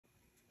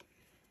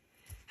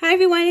Hi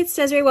everyone, it's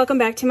𝘱𝘧𝘪𝘐𝑚. Welcome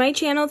back to my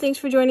channel. Thanks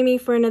for joining me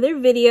for another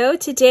video.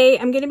 Today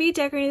I'm going to be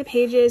decorating the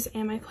pages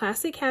and my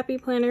classic happy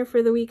planner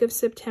for the week of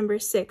September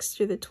 6th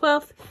through the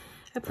 12th.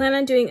 I plan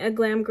on doing a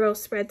Glam Girl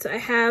spread. So I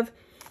have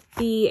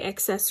the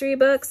accessory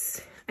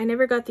books. I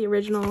never got the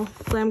original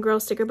Glam Girl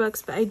sticker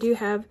books, but I do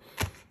have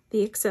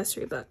the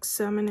accessory books.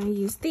 So I'm going to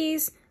use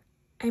these.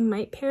 I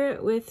might pair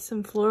it with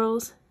some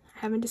florals. I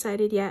haven't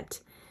decided yet.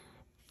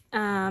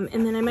 And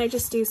then I might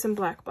just do some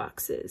black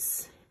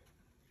boxes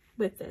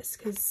with this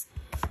because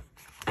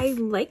I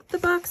like the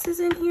boxes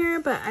in here,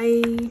 but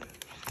I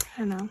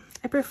don't know.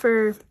 I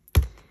prefer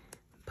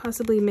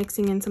possibly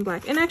mixing in some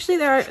black. And actually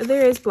there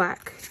is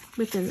black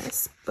within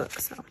this book,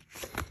 so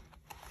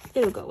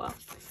it'll go well.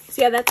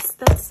 So yeah,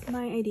 that's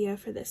my idea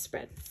for this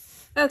spread.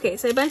 Okay,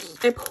 so I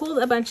pulled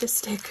a bunch of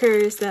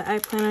stickers that I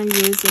plan on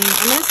using.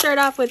 I'm going to start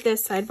off with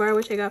this sidebar,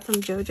 which I got from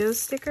JoJo's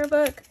sticker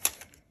book,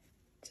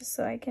 just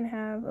so I can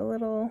have a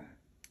little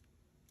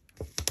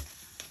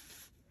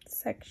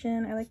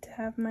section. I like to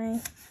have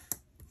my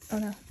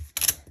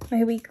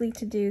weekly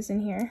to-dos in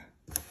here.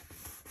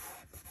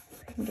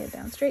 If I can get it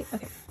down straight.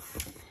 Okay,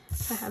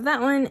 so I have that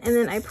one, and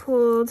then I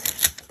pulled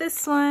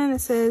this one. It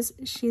says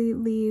she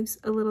leaves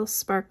a little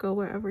sparkle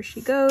wherever she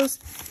goes.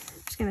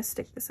 I'm just gonna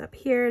stick this up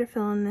here to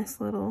fill in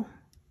this little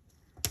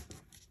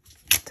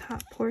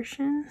top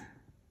portion.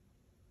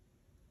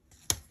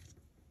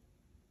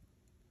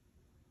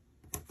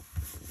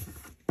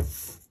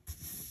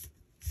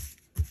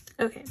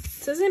 Okay,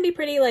 so it's gonna be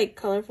pretty like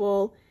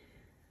colorful.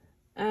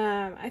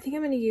 I think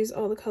I'm gonna use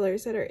all the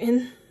colors that are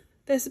in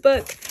this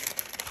book,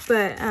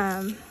 but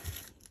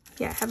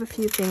yeah, I have a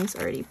few things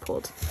already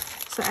pulled.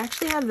 So I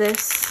actually have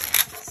this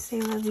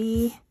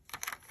𝘱𝘧𝘪𝘐𝘍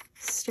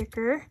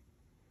sticker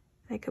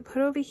I could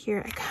put over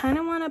here. I kind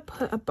of want to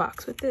put a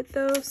box with it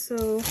though,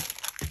 so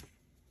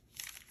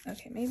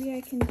okay, maybe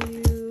I can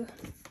do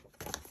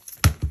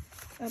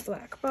a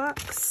black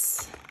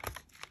box.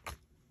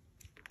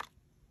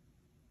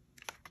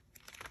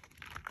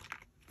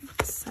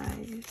 What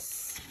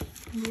size?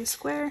 Maybe a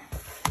square.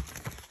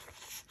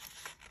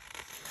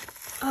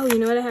 Oh, you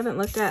know what I haven't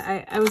looked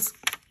at?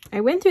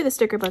 I went through the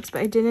sticker books, but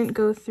I didn't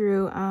go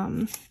through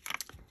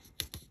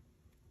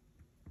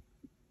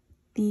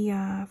the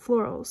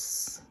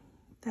florals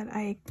that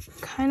I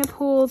kind of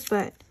pulled,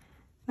 but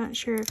not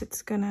sure if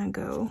it's gonna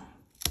go.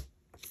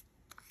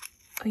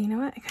 Oh, you know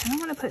what? I kind of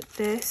want to put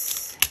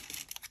this.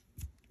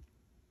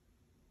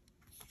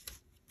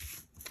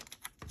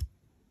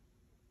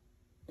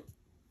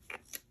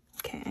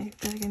 Okay, I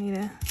feel like I need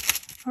a,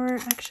 or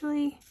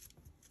actually,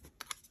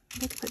 I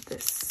could put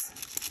this.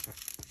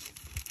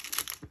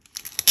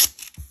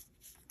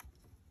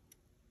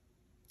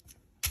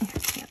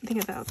 Okay, I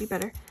think that would be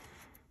better.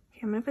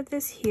 Okay, I'm gonna put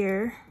this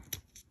here,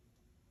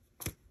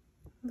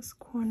 this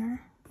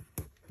corner.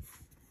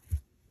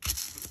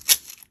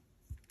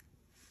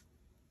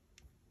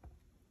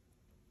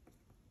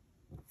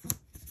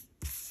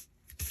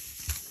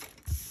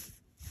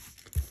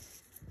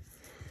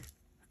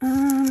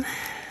 Alright.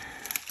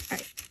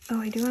 Oh,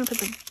 I do want to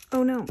put the,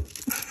 oh no,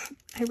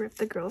 I ripped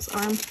the girl's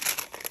arm.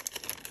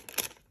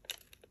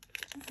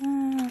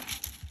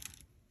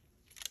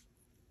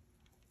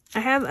 I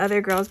have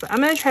other girls, but I'm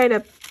going to try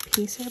to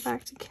piece her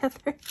back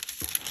together.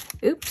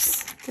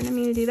 Oops, didn't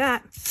mean to do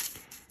that.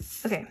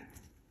 Okay,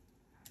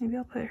 maybe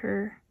I'll put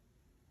her,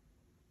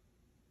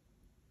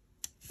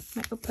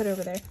 I'll put her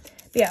over there.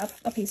 But yeah,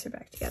 I'll piece her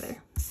back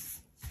together.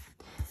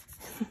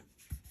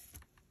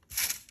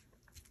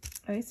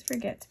 I always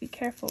forget to be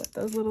careful with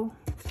those little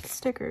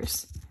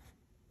stickers.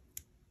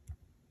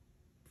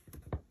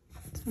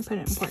 So I put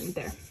it important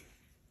there.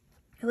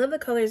 I love the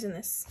colors in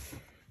this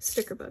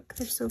sticker book.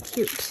 They're so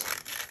cute.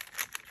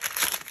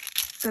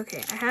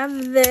 Okay, I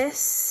have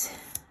this.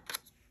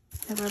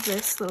 I love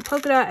this little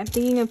polka dot. I'm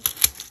thinking of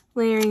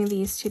layering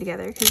these two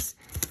together because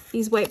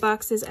these white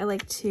boxes I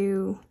like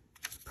to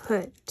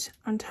put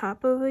on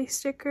top of a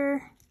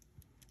sticker.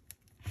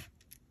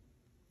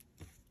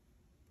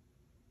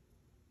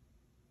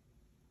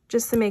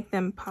 Just to make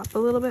them pop a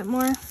little bit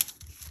more.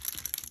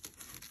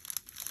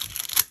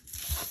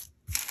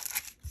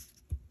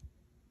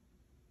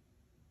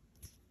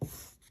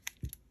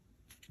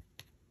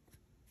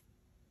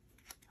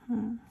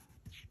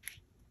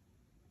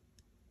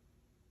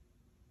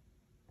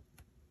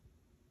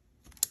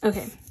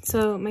 Okay,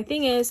 so my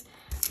thing is,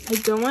 I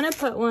don't want to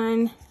put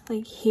one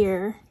like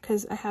here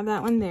because I have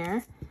that one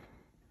there.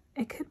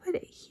 I could put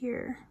it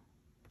here.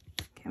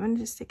 Okay, I'm going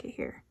to just stick it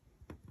here.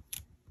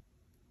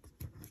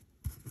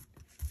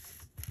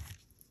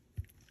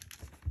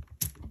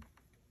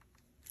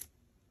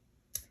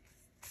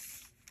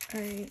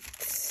 All right.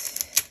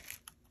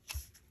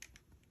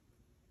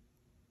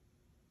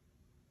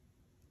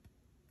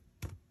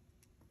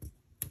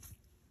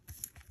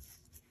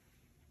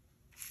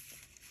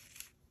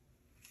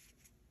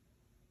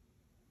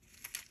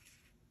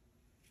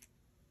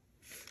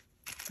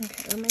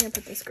 Okay, where am I gonna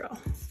put this girl?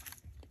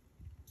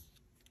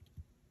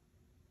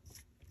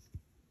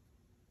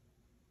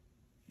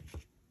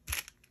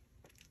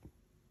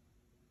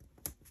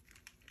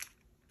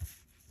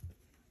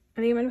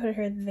 think I'm gonna put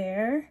her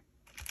there.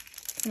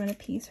 I'm gonna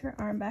piece her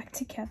arm back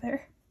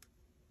together.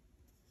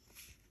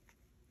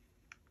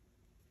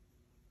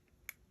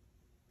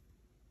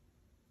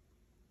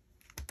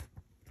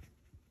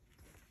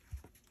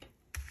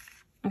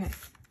 Okay, I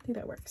think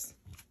that works.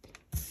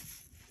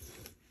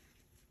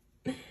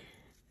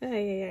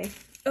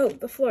 Oh,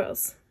 the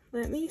florals.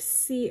 Let me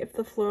see if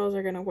the florals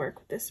are gonna work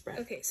with this spread.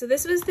 Okay, so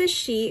this was the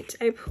sheet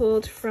I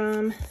pulled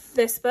from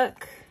this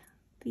book,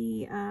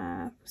 the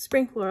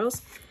Spring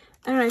Florals.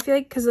 I don't know, I feel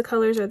like because the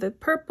colors are the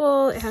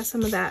purple, it has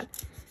some of that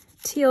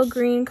teal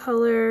green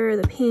color,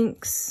 the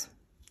pinks.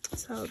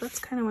 So that's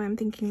kind of why I'm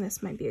thinking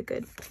this might be a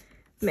good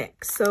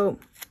mix. So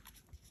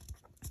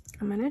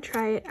I'm gonna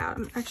try it out.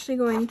 I'm actually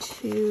going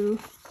to,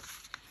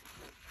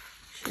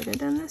 should have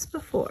done this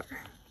before,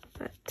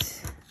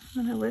 but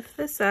I'm gonna lift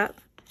this up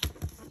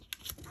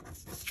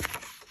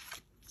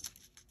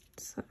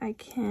so I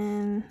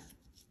can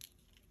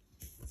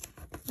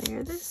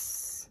layer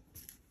this.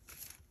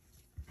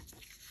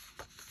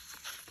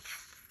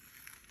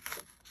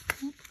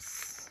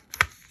 Oops.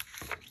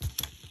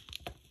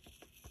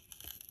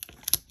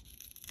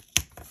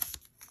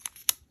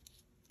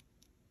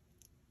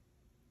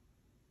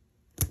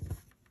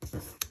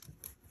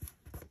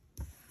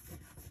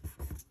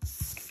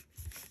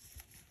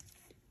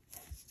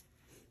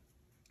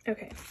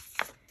 Okay,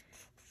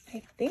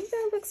 I think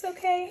that looks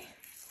okay.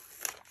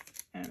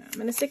 I don't know, I'm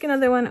gonna stick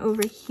another one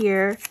over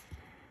here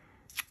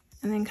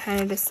and then kind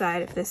of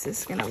decide if this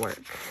is gonna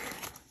work.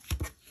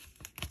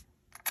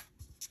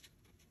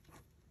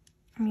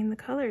 I mean, the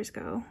colors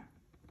go.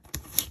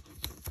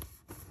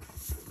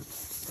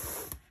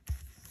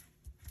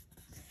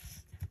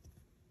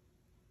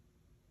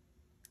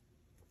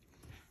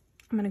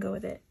 I'm gonna go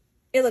with it.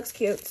 It looks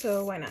cute,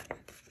 so why not?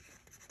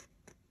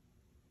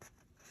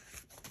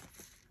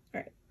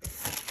 All right,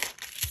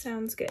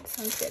 sounds good,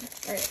 sounds good.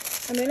 All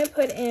right, I'm gonna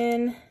put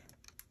in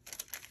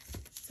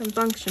some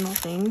functional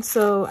things.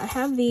 So I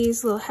have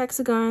these little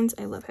hexagons.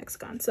 I love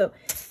hexagons, so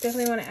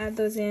definitely want to add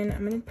those in.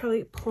 I'm gonna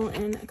probably pull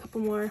in a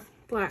couple more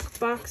black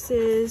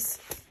boxes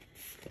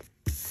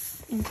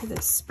into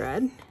this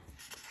spread.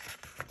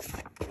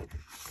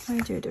 I'm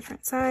gonna do a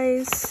different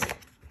size,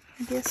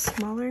 maybe a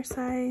smaller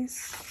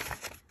size.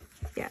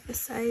 Yeah, this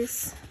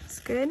size is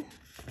good.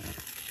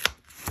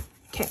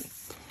 Okay,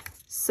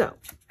 so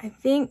I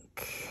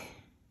think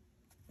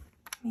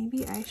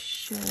maybe I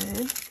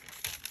should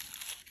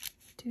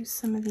do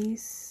some of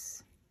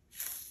these.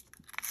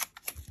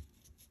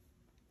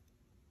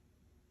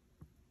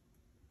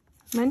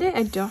 Monday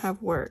I don't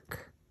have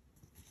work,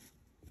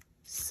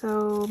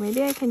 so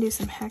maybe I can do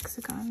some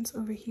hexagons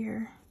over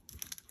here.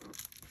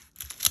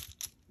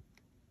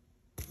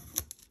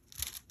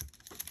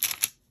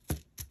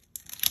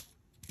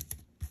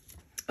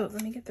 Oh,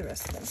 let me get the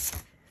rest of them.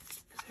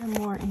 There are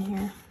more in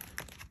here.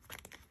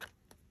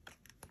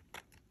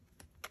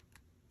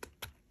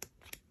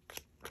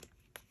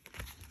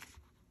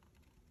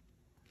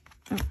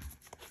 Oh,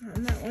 not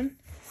on that one.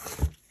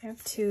 I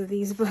have two of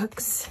these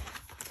books.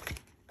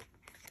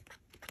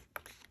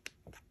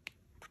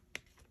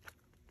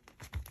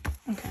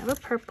 Okay, I have a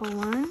purple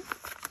one.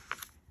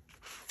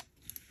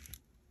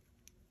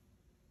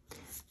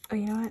 Oh,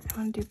 you know what? I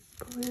want to do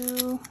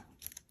blue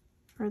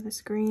or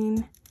this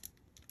green.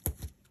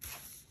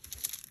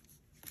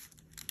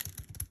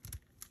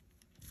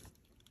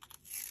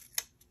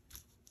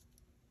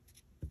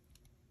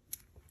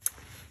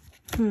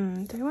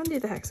 Do I want to do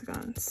the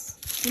hexagons?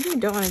 Maybe I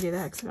don't want to do the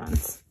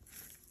hexagons.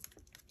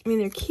 I mean,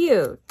 they're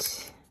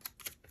cute.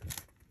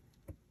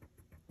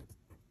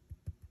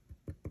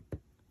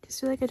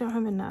 Just feel like I don't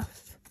have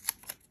enough.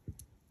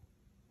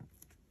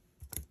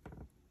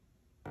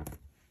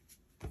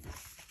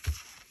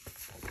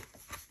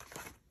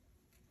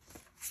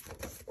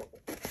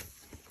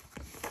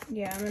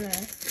 Yeah, I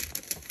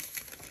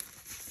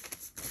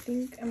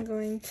think I'm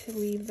going to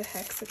leave the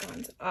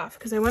hexagons off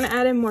because I want to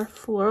add in more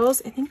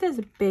florals. I think this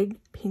big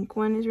pink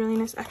one is really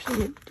nice. Actually,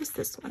 maybe just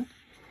this one.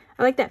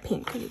 I like that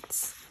pink because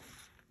it's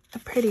a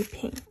pretty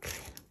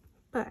pink.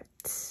 But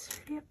I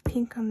already have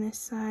pink on this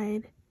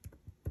side.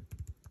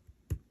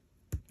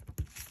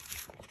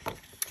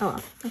 Oh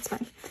well, that's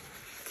fine.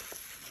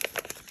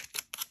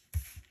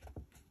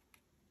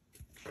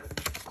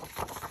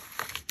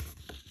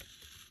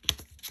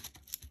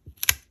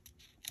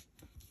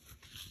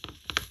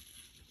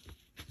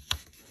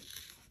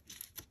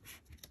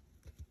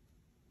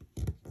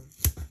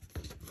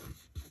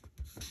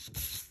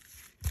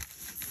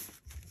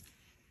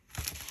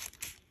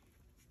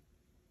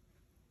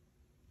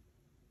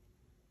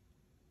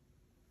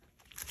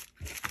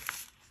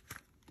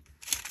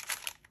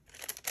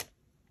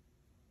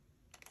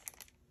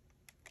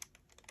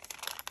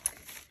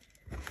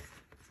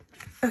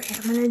 Okay,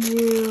 I'm gonna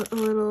do a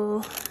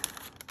little,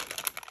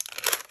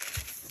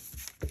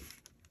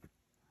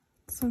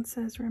 this one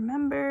says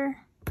remember,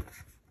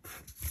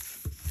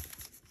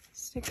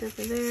 stick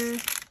over there.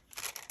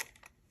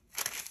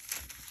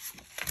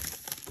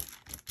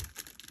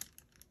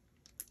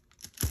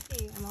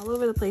 Hey, I'm all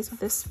over the place with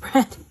this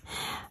spread.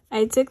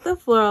 I took the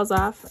florals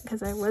off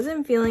because I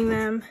wasn't feeling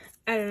them.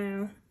 I don't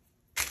know.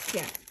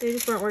 Yeah, they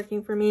just weren't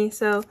working for me,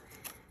 so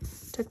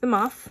took them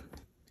off.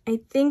 I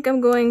think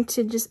I'm going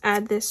to just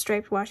add this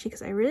striped washi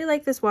because I really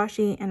like this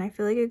washi and I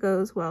feel like it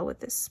goes well with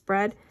this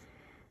spread.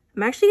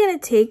 I'm actually going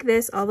to take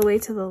this all the way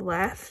to the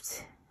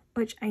left,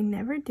 which I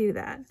never do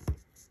that.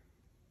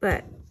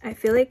 But I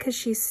feel like because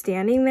she's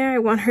standing there, I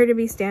want her to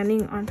be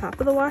standing on top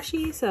of the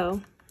washi,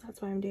 so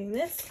that's why I'm doing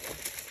this.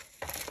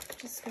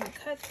 Just going to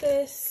cut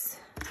this.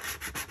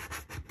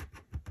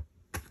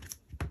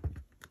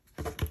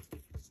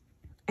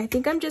 I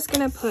think I'm just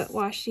going to put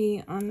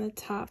washi on the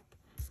top.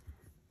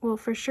 Well,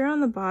 for sure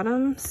on the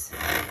bottoms,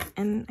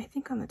 and I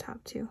think on the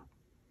top too.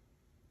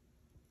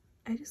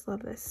 I just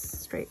love this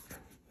stripe,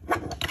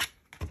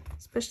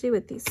 especially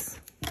with these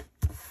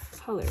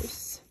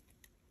colors.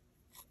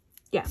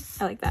 Yeah,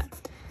 I like that.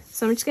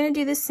 So I'm just gonna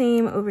do the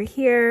same over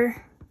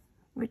here,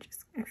 which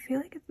is, I feel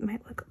like it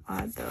might look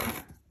odd though.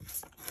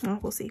 Oh,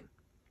 we'll see.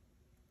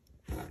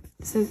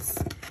 Since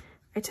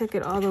I took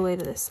it all the way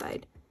to this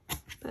side,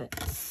 but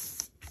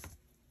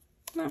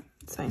no,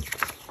 it's fine.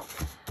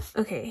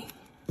 Okay.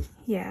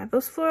 Yeah,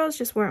 those florals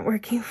just weren't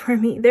working for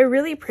me. They're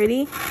really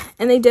pretty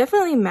and they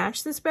definitely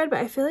match the spread, but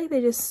I feel like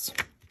they just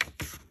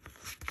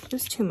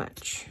too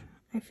much,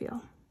 I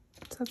feel.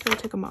 So that's why I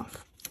took them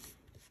off.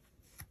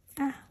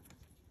 Ah.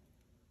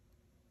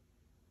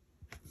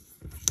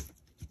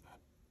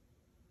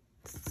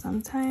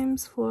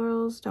 Sometimes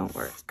florals don't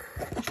work.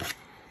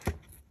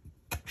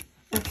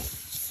 Okay.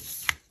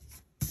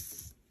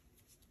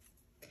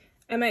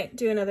 I might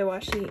do another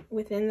washi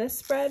within this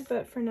spread,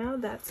 but for now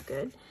that's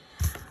good.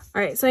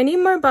 All right, so I need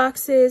more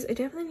boxes. I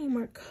definitely need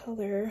more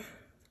color.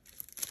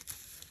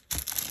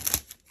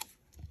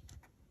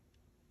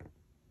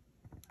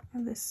 I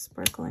have this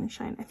sparkle and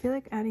shine. I feel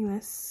like adding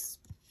this,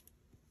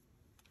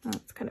 oh,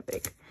 it's kind of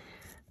big.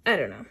 I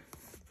don't know.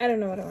 I don't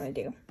know what I want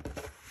to do.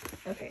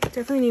 Okay,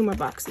 definitely need more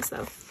boxes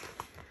though.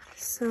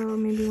 So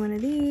maybe one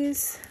of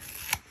these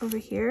over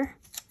here.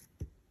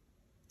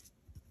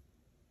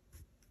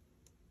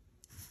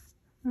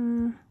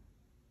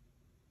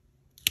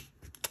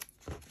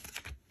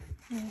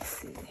 Let's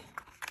see.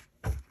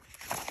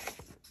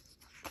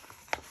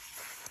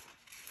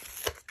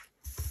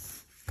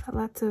 Got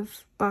lots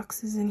of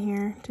boxes in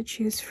here to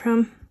choose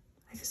from.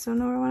 I just don't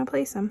know where I want to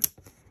place them.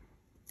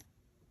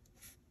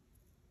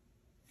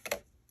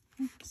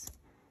 Oops.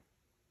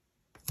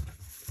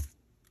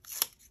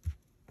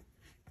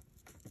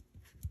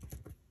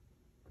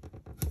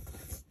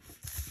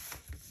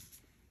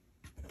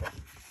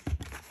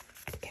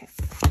 Okay.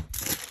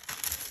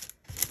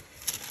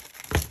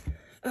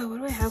 Oh, what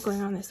do I have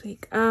going on this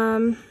week?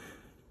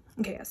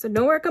 Okay, so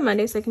don't work on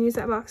Monday, so I can use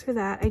that box for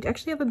that. I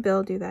actually have a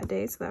bill due that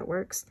day, so that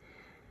works.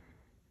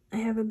 I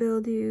have a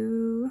bill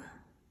due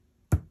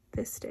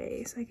this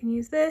day, so I can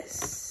use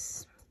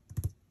this.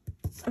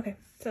 Okay,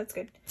 so that's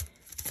good.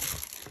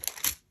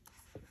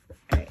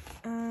 All right,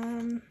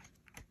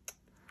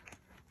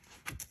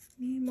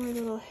 need more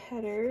little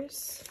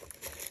headers.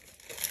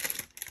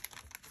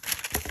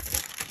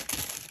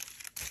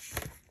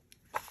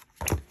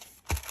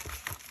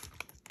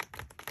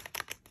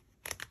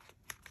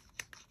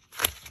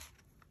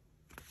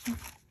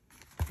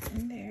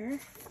 In there.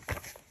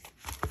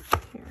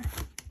 Here.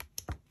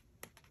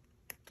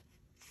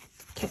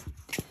 Okay.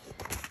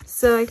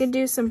 So I could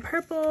do some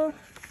purple.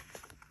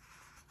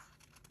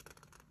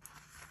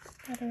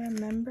 Gotta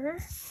remember. I'm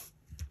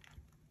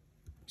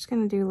just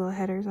gonna do little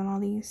headers on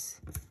all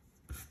these.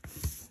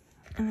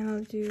 And then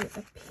I'll do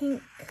a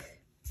pink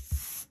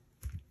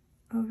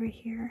over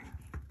here.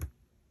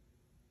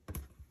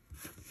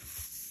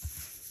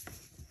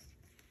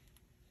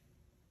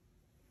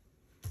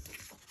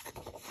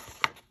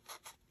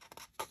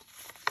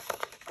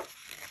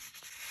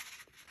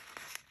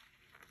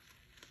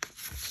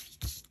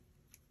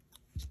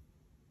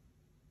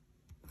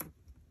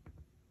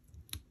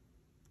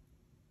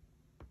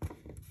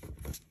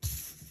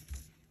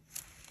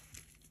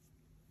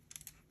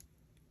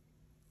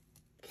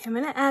 I'm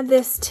gonna add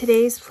this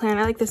today's plan.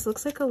 I like this.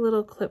 Looks like a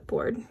little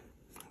clipboard,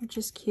 which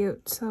is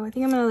cute. So I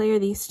think I'm gonna layer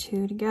these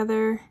two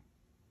together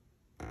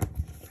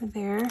for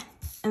there.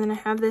 And then I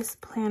have this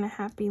Plan a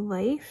Happy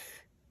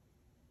Life.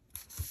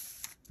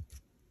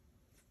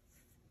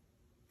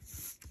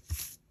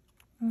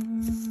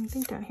 I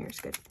think down here is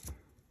good.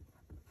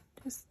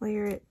 Just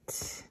layer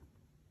it.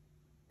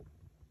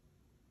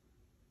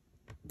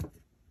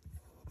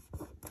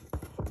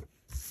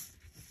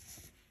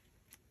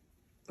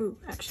 Ooh,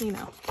 actually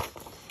no.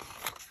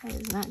 That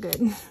is not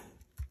good.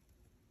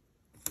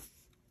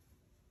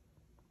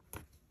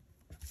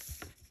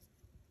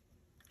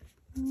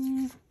 I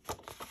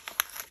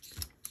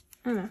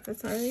don't know,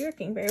 that's not really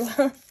working very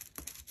well.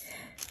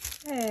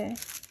 I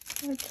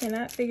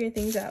cannot figure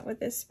things out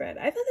with this spread.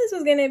 I thought this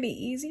was gonna be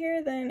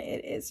easier than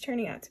it is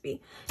turning out to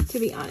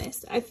be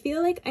honest. I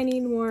feel like I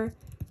need more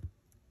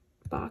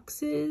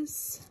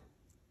boxes.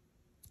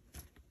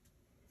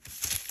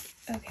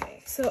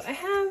 Okay, so I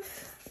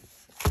have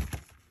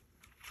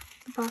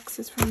the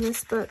boxes from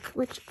this book,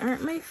 which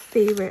aren't my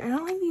favorite. I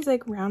don't like these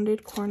like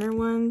rounded corner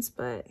ones,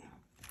 but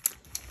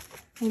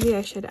maybe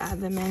I should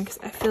add them in because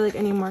I feel like I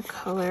need more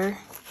color,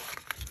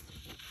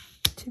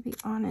 to be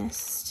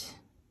honest.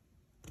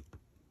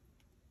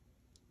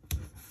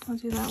 I'll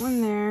do that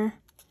one there.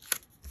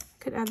 I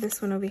could add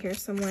this one over here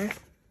somewhere.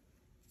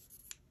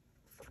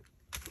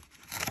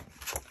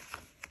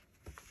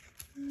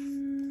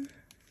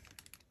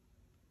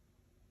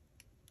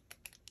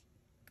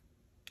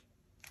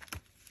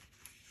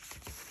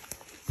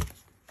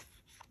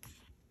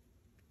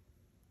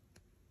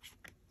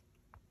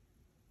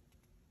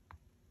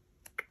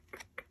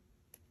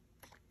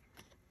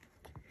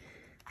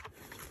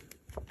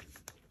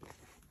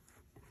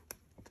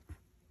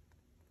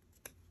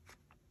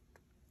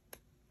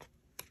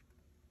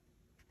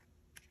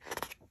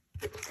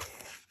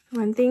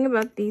 One thing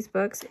about these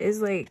books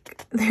is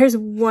like there's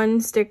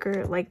one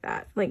sticker like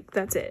that. Like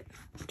that's it.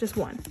 Just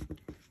one.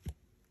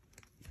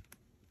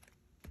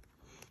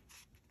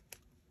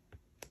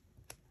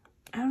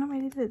 I don't know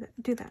why they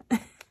do that.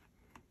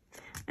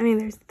 I mean,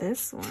 there's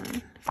this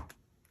one.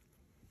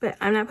 But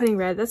I'm not putting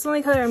red. That's the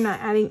only color I'm not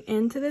adding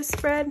into this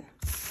spread.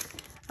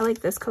 I like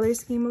this color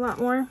scheme a lot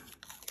more.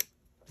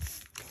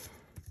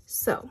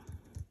 So.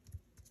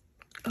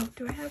 Oh,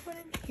 do I have one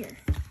in here?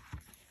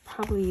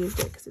 Probably used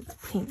it because it's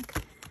pink.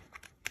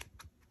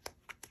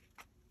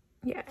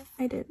 Yeah,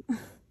 I did.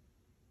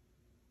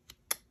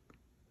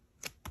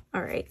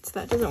 All right, so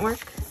that doesn't work.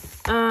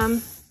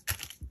 I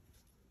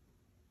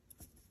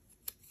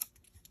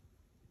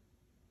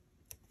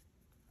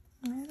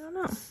don't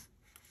know.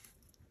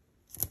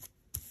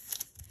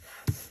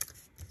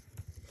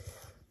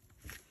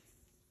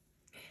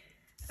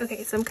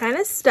 Okay, so I'm kind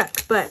of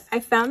stuck, but I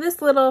found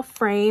this little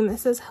frame.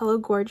 This says Hello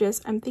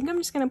Gorgeous. I think I'm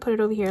just gonna put it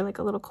over here like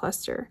a little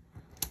cluster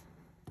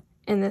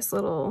in this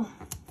little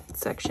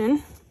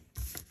section.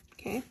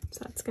 Okay, so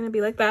that's gonna be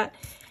like that.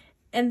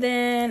 And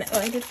then, oh,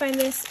 I did find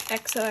this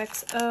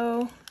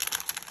XOXO.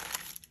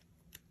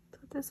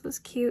 Thought this was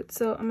cute,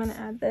 so I'm gonna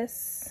add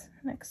this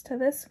next to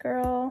this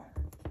girl.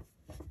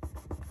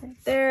 Right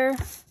there.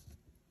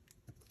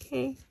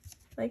 Okay,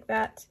 like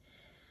that.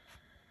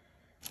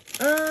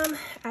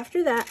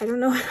 After that, I don't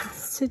know what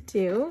else to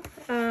do.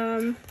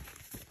 Oh,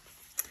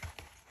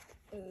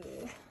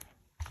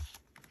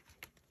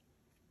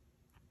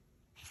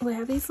 I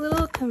have these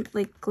little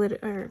like glitter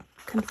or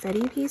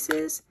confetti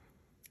pieces.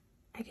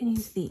 I can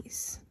use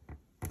these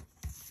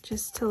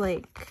just to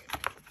like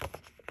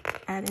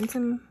add in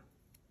some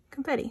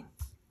confetti.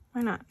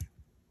 Why not?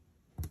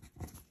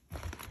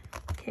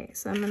 Okay,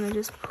 so I'm gonna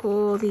just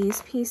pull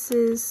these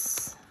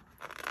pieces.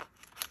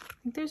 I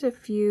think there's a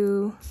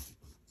few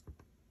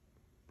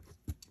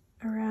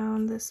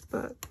around this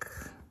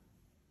book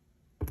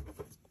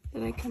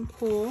that I can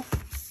pull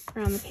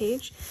around the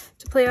page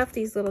to play off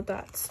these little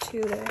dots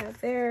too that I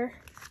have there.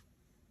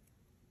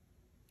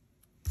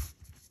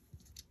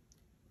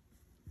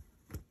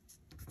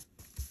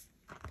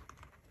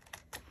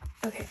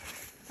 Okay,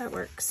 that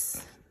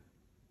works.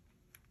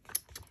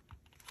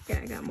 Yeah,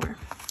 I got more.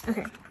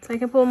 Okay, so I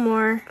can pull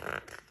more,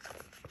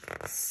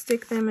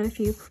 stick them in a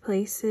few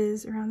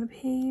places around the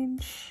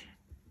page.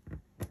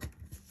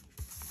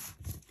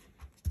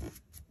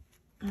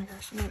 Oh my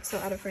gosh, I'm so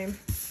out of frame.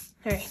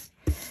 All right,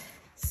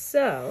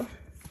 so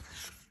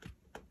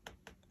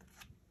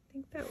I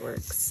think that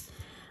works.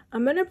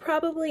 I'm gonna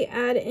probably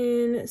add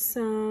in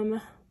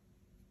some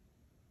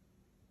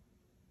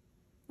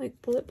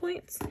like bullet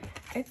points.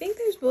 I think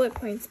there's bullet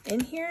points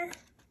in here.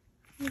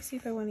 Let me see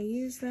if I want to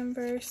use them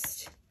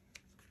first.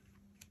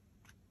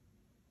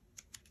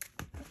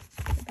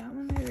 That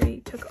one I already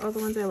took all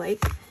the ones I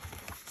like.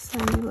 So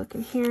let me look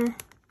in here.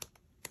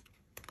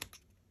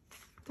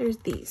 There's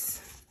these.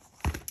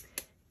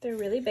 They're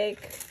really big,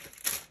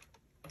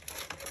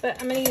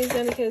 but I'm gonna use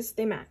them because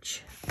they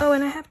match. Oh,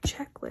 and I have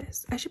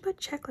checklists. I should put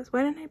checklists.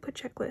 Why didn't I put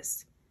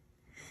checklists?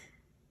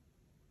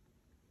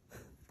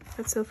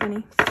 That's so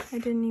funny. I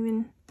didn't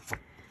even,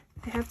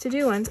 I have to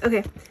do ones.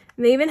 Okay,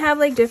 and they even have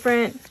like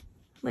different,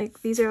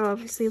 like these are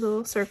obviously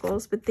little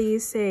circles, but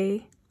these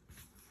say,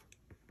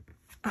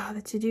 oh,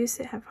 the to-dos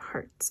have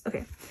hearts.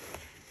 Okay,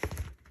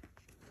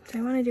 do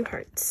I want to do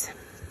hearts?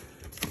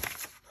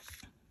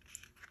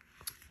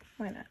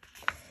 Why not?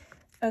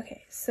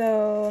 Okay,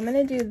 so I'm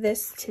gonna do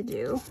this to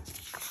do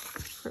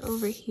for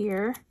over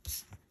here.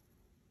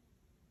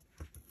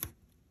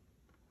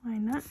 Why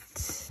not?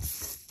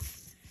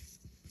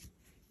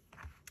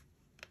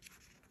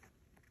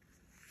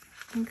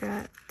 I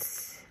got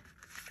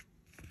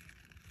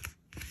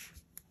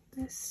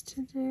this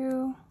to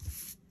do.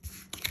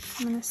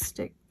 I'm gonna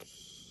stick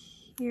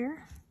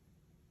here.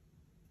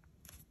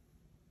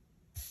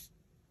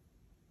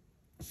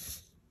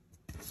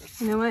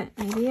 You know what?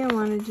 Maybe I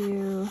want to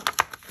do.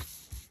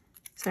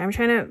 So I'm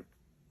trying to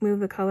move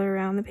the color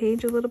around the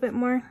page a little bit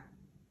more.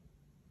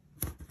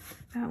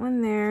 That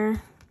one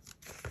there.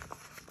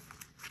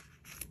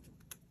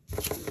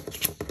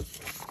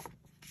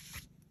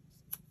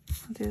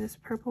 I'll do this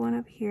purple one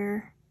up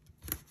here.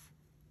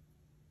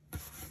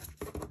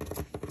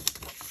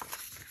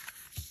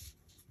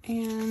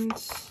 and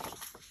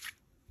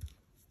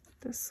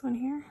this one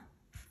here.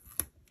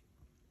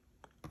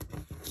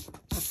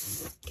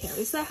 Okay, at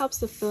least that helps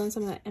to fill in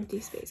some of that empty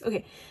space.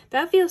 Okay,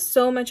 that feels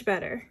so much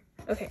better.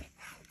 Okay,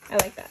 I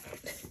like that.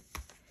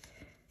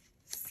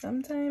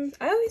 Sometimes,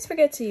 I always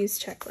forget to use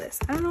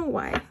checklists. I don't know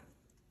why.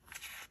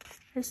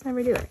 I just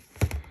never do it.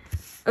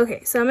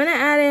 Okay, so I'm gonna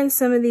add in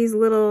some of these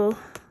little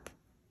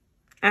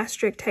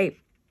asterisk type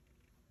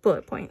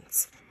bullet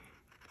points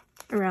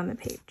around the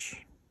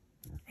page.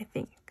 I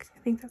think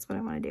that's what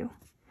I want to do.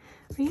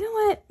 But you know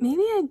what?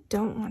 Maybe I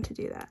don't want to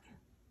do that.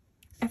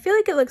 I feel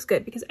like it looks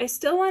good because I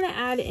still want to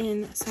add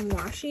in some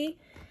washi.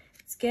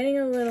 It's getting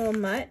a little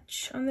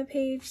much on the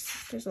page.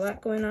 There's a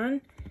lot going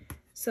on.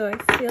 So I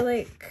feel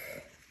like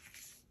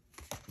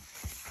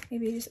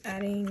maybe just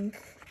adding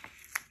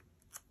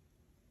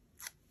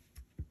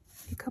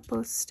a couple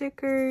of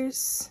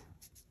stickers.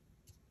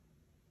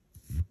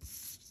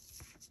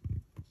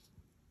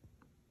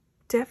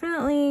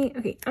 Definitely,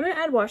 okay, I'm gonna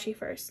add washi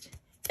first,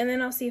 and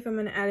then I'll see if I'm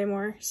gonna add in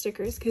more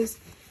stickers, because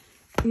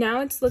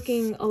now it's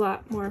looking a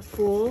lot more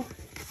full,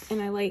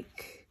 and I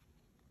like,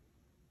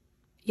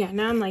 yeah,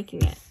 now I'm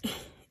liking it.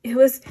 I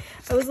was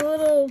a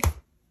little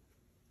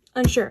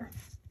unsure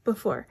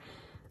before,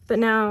 but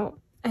now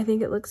I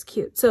think it looks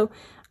cute. So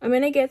I'm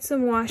gonna get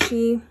some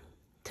washi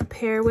to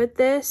pair with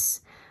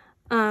this.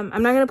 I'm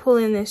not gonna pull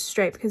in this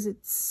stripe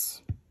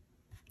because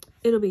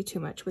it'll be too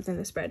much within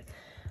the spread.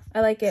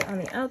 I like it on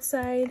the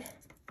outside.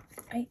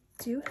 I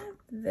do have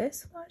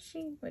this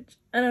washi, which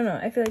I don't know.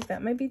 I feel like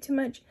that might be too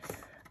much.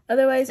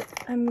 Otherwise,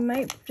 I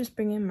might just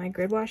bring in my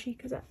grid washi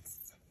because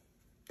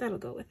that'll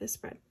go with this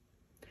spread.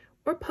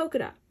 Or polka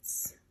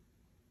dots.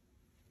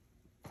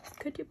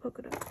 Could do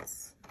polka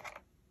dots.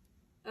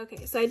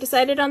 Okay, so I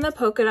decided on the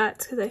polka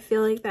dots because I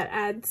feel like that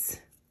I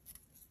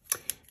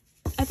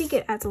think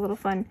it adds a little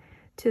fun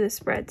to the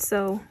spread.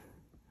 So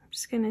I'm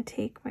just gonna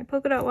take my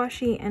polka dot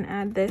washi and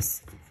add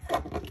this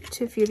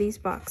to a few of these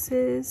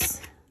boxes.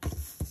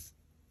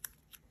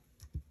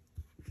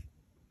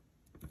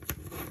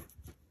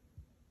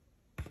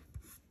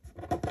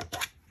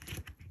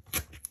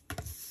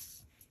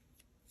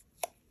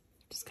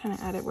 Just kind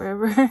of add it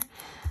wherever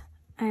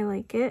I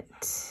like it.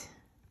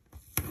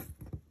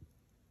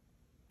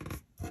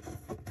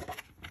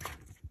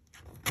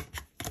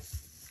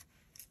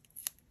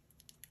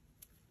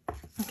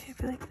 Okay, I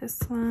feel like this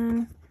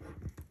one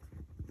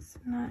is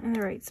not in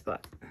the right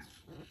spot.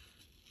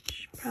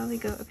 Should probably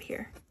go up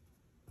here.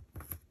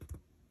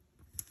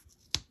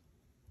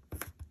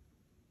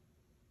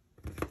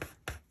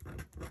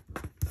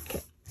 Okay,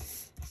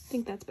 I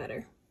think that's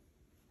better.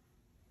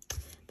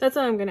 That's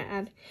all I'm gonna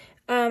add.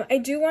 I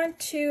do want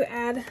to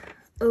add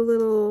a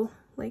little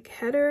like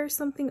header or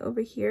something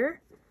over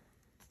here.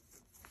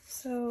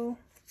 So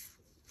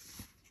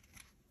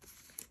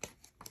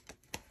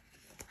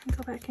I'll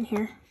go back in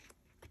here.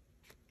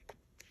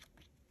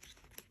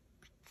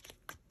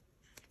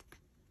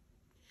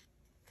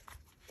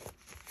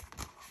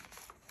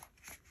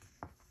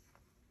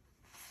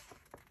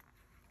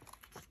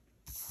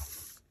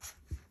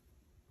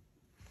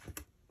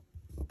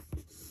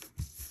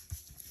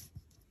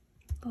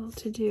 Little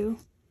to do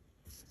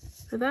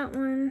for that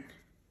one.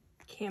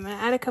 Okay, I'm gonna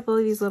add a couple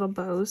of these little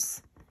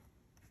bows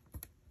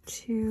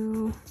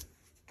to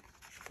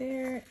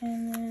there,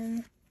 and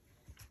then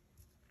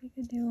we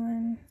could do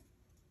one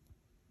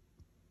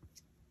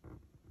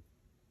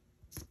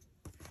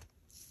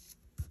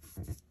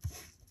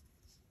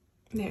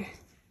there.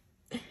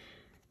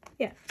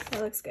 Yeah,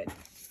 that looks good.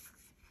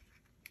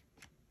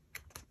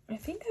 I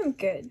think I'm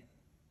good.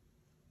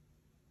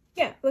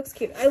 Yeah, looks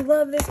cute. I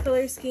love this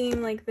color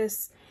scheme, like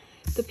this.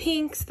 The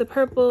pinks, the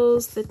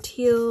purples, the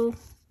teal,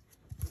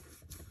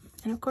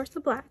 and of course the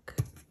black.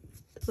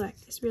 The black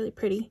is really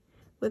pretty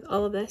with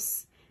all of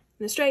this.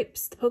 And the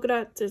stripes, the polka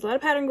dots, there's a lot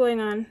of pattern going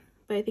on,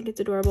 but I think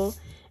it's adorable.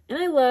 And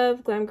I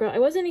love Glam Girl. I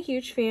wasn't a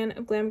huge fan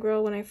of Glam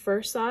Girl when I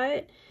first saw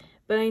it,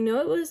 but I know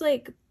it was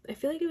like, I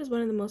feel like it was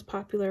one of the most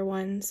popular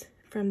ones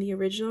from the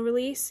original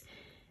release.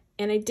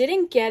 And I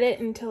didn't get it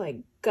until I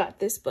got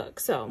this book.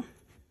 So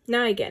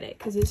now I get it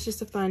because it's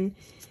just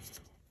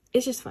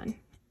it's just fun.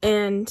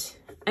 And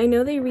I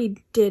know they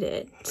redid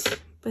it,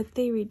 but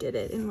they redid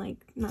it in like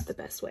not the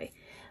best way.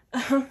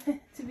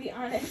 To be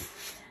honest,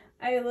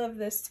 I love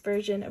this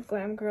version of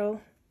Glam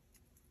Girl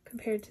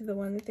compared to the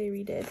one that they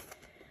redid.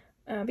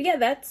 But yeah,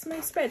 that's my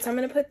spread. So I'm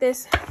gonna put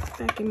this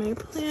back in my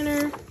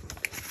planner.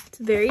 It's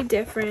very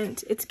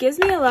different. It gives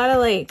me a lot of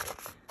like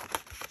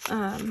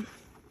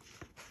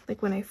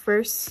when I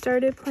first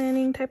started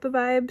planning type of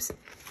vibes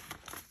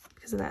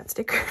because of that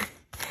sticker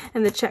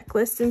and the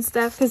checklist and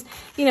stuff. Because,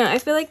 you know, I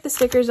feel like the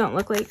stickers don't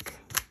look like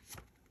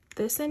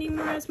this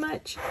anymore as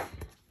much.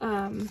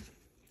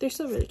 They're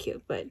still really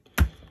cute, but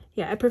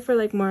yeah, I prefer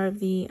like more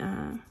of the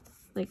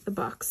like the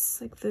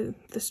box, like the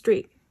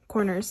straight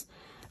corners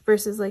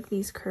versus like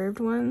these curved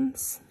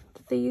ones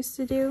that they used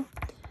to do.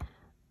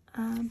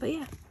 But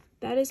yeah,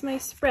 that is my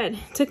spread.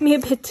 It took me a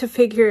bit to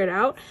figure it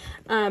out,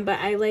 but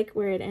I like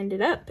where it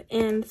ended up.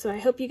 And so I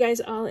hope you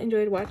guys all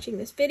enjoyed watching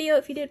this video.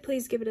 If you did,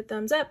 please give it a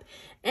thumbs up.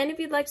 And if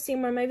you'd like to see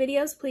more of my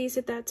videos, please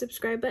hit that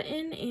subscribe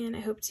button. And I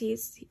hope to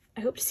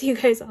see you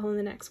guys all in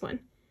the next one.